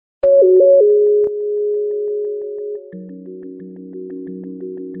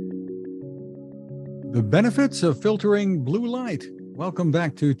The benefits of filtering blue light. Welcome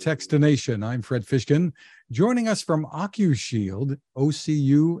back to Techstination. I'm Fred Fishkin. Joining us from Ocushield,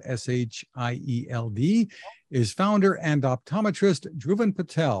 Ocushield, is founder and optometrist Dhruvin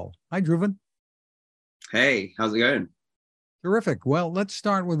Patel. Hi, Dhruvin. Hey, how's it going? Terrific. Well, let's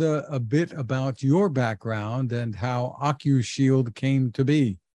start with a bit about your background and how Ocushield came to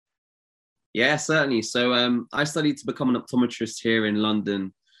be. Yeah, certainly. So I studied to become an optometrist here in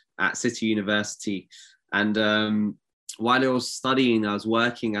London at City University. And while I was studying, I was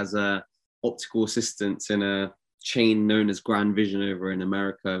working as a optical assistant in a chain known as Grand Vision over in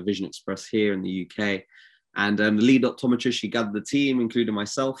America, Vision Express here in the UK. And the lead optometrist, she gathered the team, including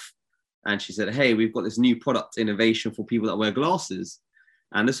myself. And she said, hey, we've got this new product innovation for people that wear glasses.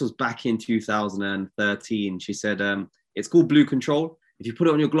 And this was back in 2013. She said, it's called Blue Control. If you put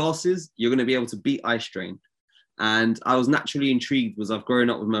it on your glasses, you're going to be able to beat eye strain. And I was naturally intrigued because I've grown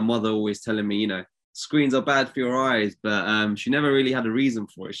up with my mother always telling me, screens are bad for your eyes, but she never really had a reason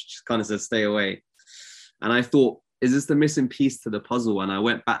for it. She just kind of said, stay away. And I thought, is this the missing piece to the puzzle? And I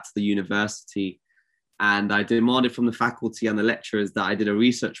went back to the university and I demanded from the faculty and the lecturers that I did a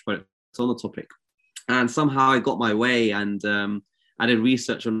research project on the topic. And somehow I got my way and I did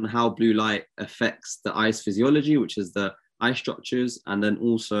research on how blue light affects the eye's physiology, which is the eye structures, and then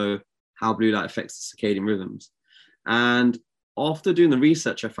also how blue light affects the circadian rhythms. And after doing the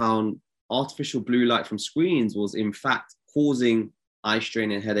research, I found artificial blue light from screens was in fact causing eye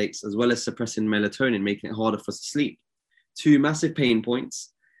strain and headaches, as well as suppressing melatonin, making it harder for us to sleep. Two massive pain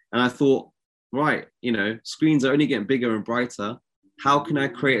points. And I thought, right, screens are only getting bigger and brighter. How can I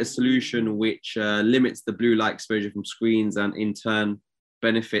create a solution which limits the blue light exposure from screens and in turn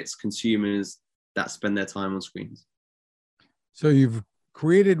benefits consumers that spend their time on screens? So you've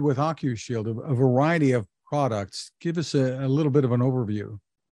created with Ocushield a variety of products. Give us a little bit of an overview.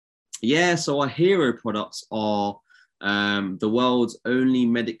 Yeah, so our hero products are the world's only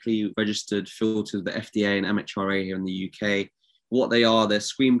medically registered filters, the FDA and MHRA here in the UK. What they are, they're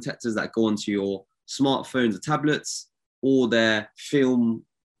screen protectors that go onto your smartphones or tablets, or they're film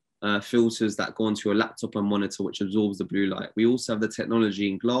filters that go onto your laptop and monitor, which absorbs the blue light. We also have the technology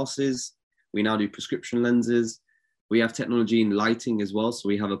in glasses. We now do prescription lenses. We have technology in lighting as well. So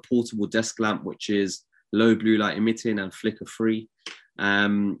we have a portable desk lamp, which is low blue light emitting and flicker free.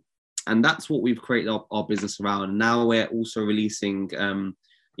 And that's what we've created our business around. Now we're also releasing, an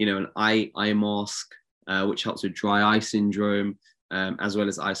eye mask, which helps with dry eye syndrome, as well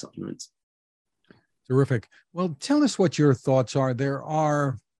as eye supplements. Terrific. Well, tell us what your thoughts are. There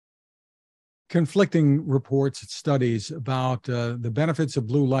are conflicting reports, studies about the benefits of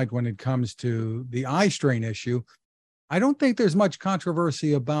blue light when it comes to the eye strain issue. I don't think there's much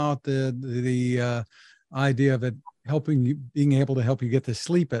controversy about the idea of it being able to help you get to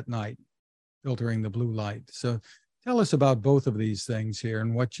sleep at night, filtering the blue light. So tell us about both of these things here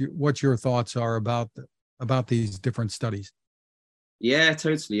and what your thoughts are about these different studies. Yeah,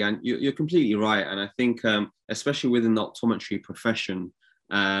 totally. And you're completely right. And I think, especially within the optometry profession,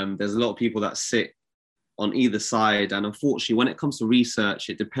 there's a lot of people that sit on either side. And unfortunately, when it comes to research,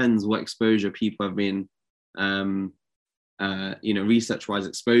 it depends what exposure people have been, research-wise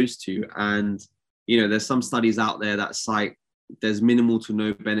exposed to. And, there's some studies out there that cite there's minimal to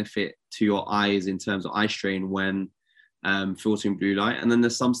no benefit to your eyes in terms of eye strain when filtering blue light. And then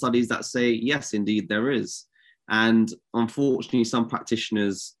there's some studies that say, yes, indeed, there is. And unfortunately, some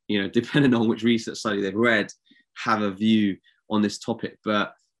practitioners, depending on which research study they've read, have a view on this topic.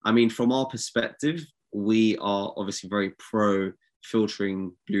 But I mean, from our perspective, we are obviously very pro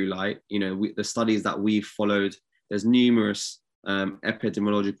filtering blue light. The studies that we've followed, there's numerous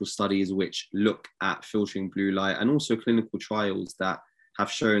epidemiological studies which look at filtering blue light, and also clinical trials that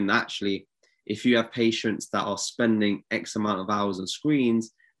have shown that actually, if you have patients that are spending X amount of hours on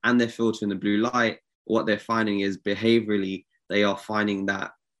screens and they're filtering the blue light, what they're finding is behaviorally, they are finding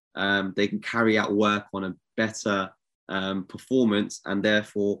that they can carry out work on a better performance and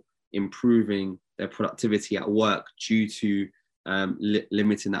therefore improving their productivity at work due to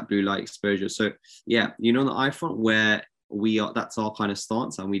limiting that blue light exposure. So yeah, on the eye front where we are, that's our kind of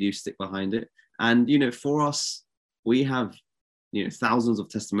stance and we do stick behind it. And, for us, we have, thousands of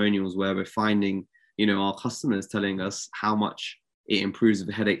testimonials where we're finding, our customers telling us how much it improves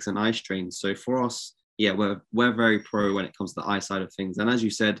with headaches and eye strain. So for us, yeah, we're very pro when it comes to the eye side of things. And as you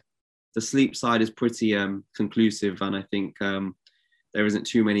said, the sleep side is pretty conclusive. And I think there isn't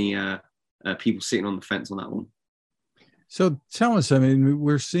too many people sitting on the fence on that one. So tell us, I mean,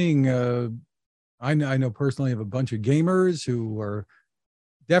 we're seeing, I know personally of a bunch of gamers who are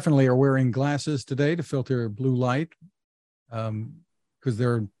definitely wearing glasses today to filter blue light because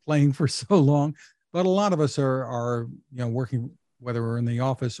they're playing for so long. but a lot of us are working, whether we're in the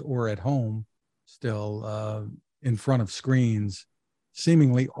office or at home, still in front of screens,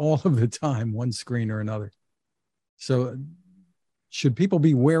 seemingly all of the time, one screen or another. So, should people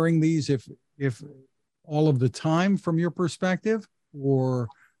be wearing these if all of the time from your perspective, or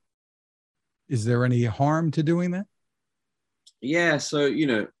is there any harm to doing that? Yeah, so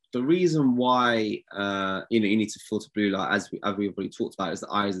the reason why you need to filter blue light, as we've already talked about, is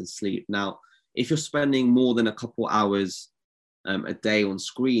the eyes and sleep. Now, if you're spending more than a couple hours a day on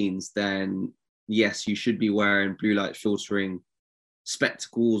screens, then yes, you should be wearing blue light filtering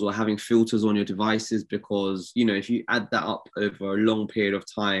spectacles or having filters on your devices, because if you add that up over a long period of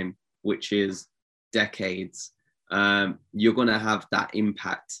time, which is decades, you're going to have that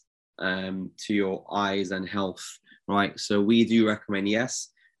impact to your eyes and health, right? So we do recommend, yes,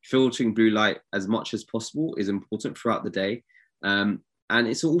 filtering blue light as much as possible is important throughout the day. And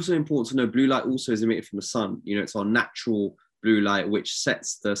it's also important to know blue light also is emitted from the sun. It's our natural blue light, which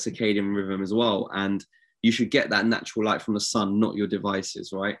sets the circadian rhythm as well. And you should get that natural light from the sun, not your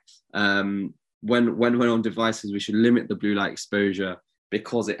devices, right? When we're on devices, we should limit the blue light exposure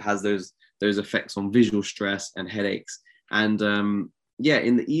because it has those effects on visual stress and headaches. And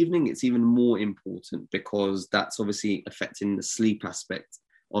in the evening, it's even more important because that's obviously affecting the sleep aspect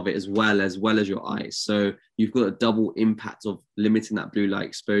of it as well as your eyes. So you've got a double impact of limiting that blue light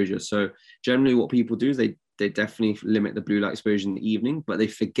exposure. So generally what people do is they definitely limit the blue light exposure in the evening, but they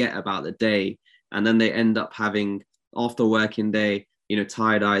forget about the day. And then they end up having, after a working day,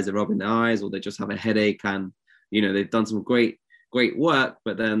 tired eyes, they're rubbing their eyes, or they just have a headache, and they've done some great work,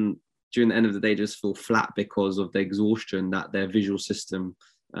 but then during the end of the day just feel flat because of the exhaustion that their visual system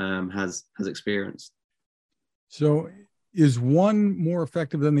has experienced. So is one more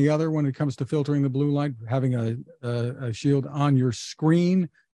effective than the other when it comes to filtering the blue light, having a shield on your screen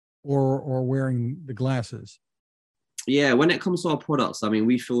or wearing the glasses? Yeah, when it comes to our products, I mean,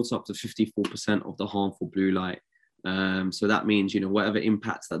 we filter up to 54% of the harmful blue light. So that means, whatever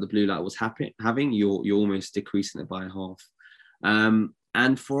impacts that the blue light was having, you're almost decreasing it by half.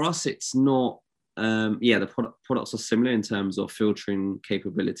 And for us, it's not, the products are similar in terms of filtering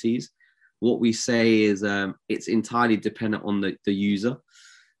capabilities. What we say is it's entirely dependent on the user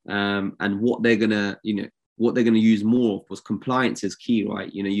and what they're gonna use more of, because compliance is key,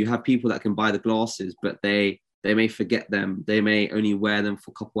 right? You have people that can buy the glasses, but they may forget them. They may only wear them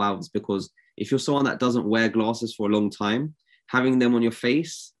for a couple hours, because if you're someone that doesn't wear glasses for a long time, having them on your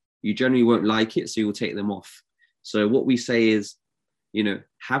face, you generally won't like it, so you'll take them off. So what we say is,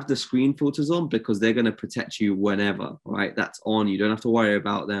 have the screen filters on, because they're going to protect you whenever, right? That's on. You don't have to worry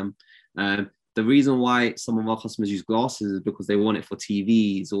about them. The reason why some of our customers use glasses is because they want it for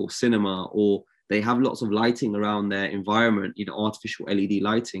TVs or cinema, or they have lots of lighting around their environment, artificial LED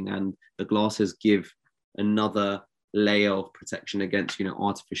lighting, and the glasses give another layer of protection against,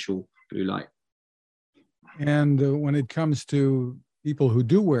 artificial blue light. And when it comes to people who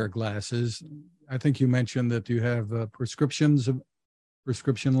do wear glasses, I think you mentioned that you have prescription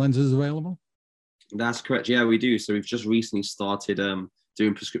lenses available. That's correct. Yeah, we do. So we've just recently started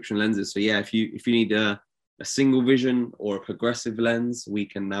doing prescription lenses. So yeah, if you need a single vision or a progressive lens, we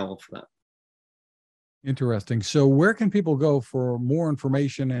can now offer that. Interesting. So where can people go for more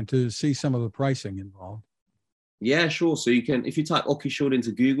information and to see some of the pricing involved? Yeah, sure. So you can, if you type Ocushield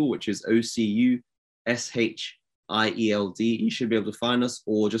into Google, which is OCUSHIELD, you should be able to find us,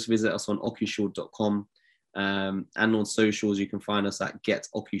 or just visit us on Ocushield.com. And on socials, you can find us at Get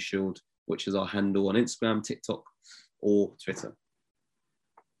Ocushield, which is our handle on Instagram, TikTok, or Twitter.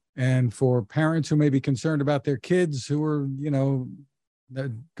 And for parents who may be concerned about their kids who are,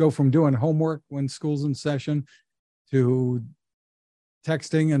 that go from doing homework when school's in session to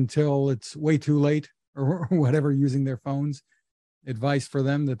texting until it's way too late or whatever, using their phones, advice for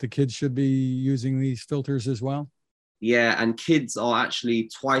them that the kids should be using these filters as well? Yeah, and kids are actually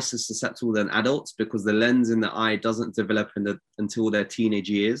twice as susceptible than adults, because the lens in the eye doesn't develop until their teenage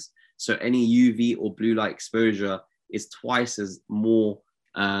years. So any UV or blue light exposure is twice as more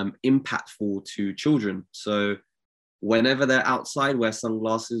impactful to children. So whenever they're outside, wear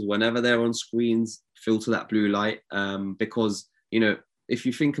sunglasses. Whenever they're on screens, filter that blue light. Because, if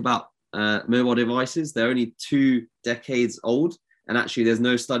you think about mobile devices, they're only 2 decades old. And actually, there's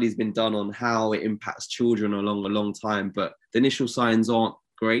no studies been done on how it impacts children along a long time. But the initial signs aren't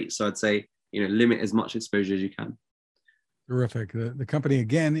great. So I'd say, limit as much exposure as you can. Terrific. The company,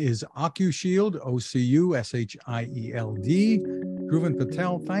 again, is Ocushield, Ocushield. Dhruvin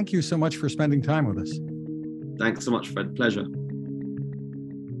Patel, thank you so much for spending time with us. Thanks so much, Fred. Pleasure.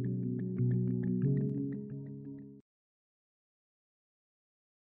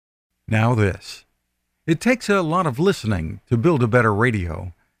 Now this. It takes a lot of listening to build a better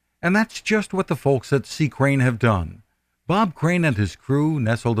radio, and that's just what the folks at C. Crane have done. Bob Crane and his crew,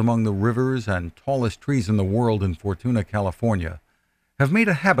 nestled among the rivers and tallest trees in the world in Fortuna, California, have made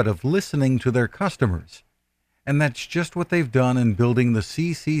a habit of listening to their customers. And that's just what they've done in building the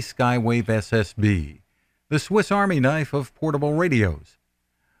CC Skywave SSB, the Swiss Army knife of portable radios.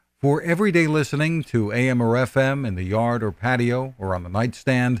 For everyday listening to AM or FM in the yard or patio or on the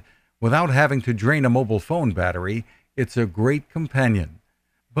nightstand without having to drain a mobile phone battery, it's a great companion.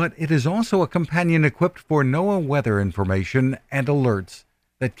 But it is also a companion equipped for NOAA weather information and alerts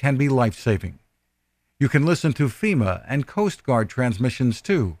that can be life-saving. You can listen to FEMA and Coast Guard transmissions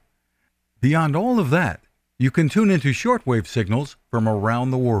too. Beyond all of that, you can tune into shortwave signals from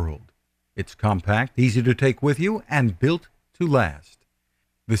around the world. It's compact, easy to take with you, and built to last.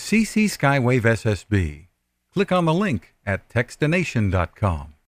 The CC Skywave SSB. Click on the link at Techstination.com.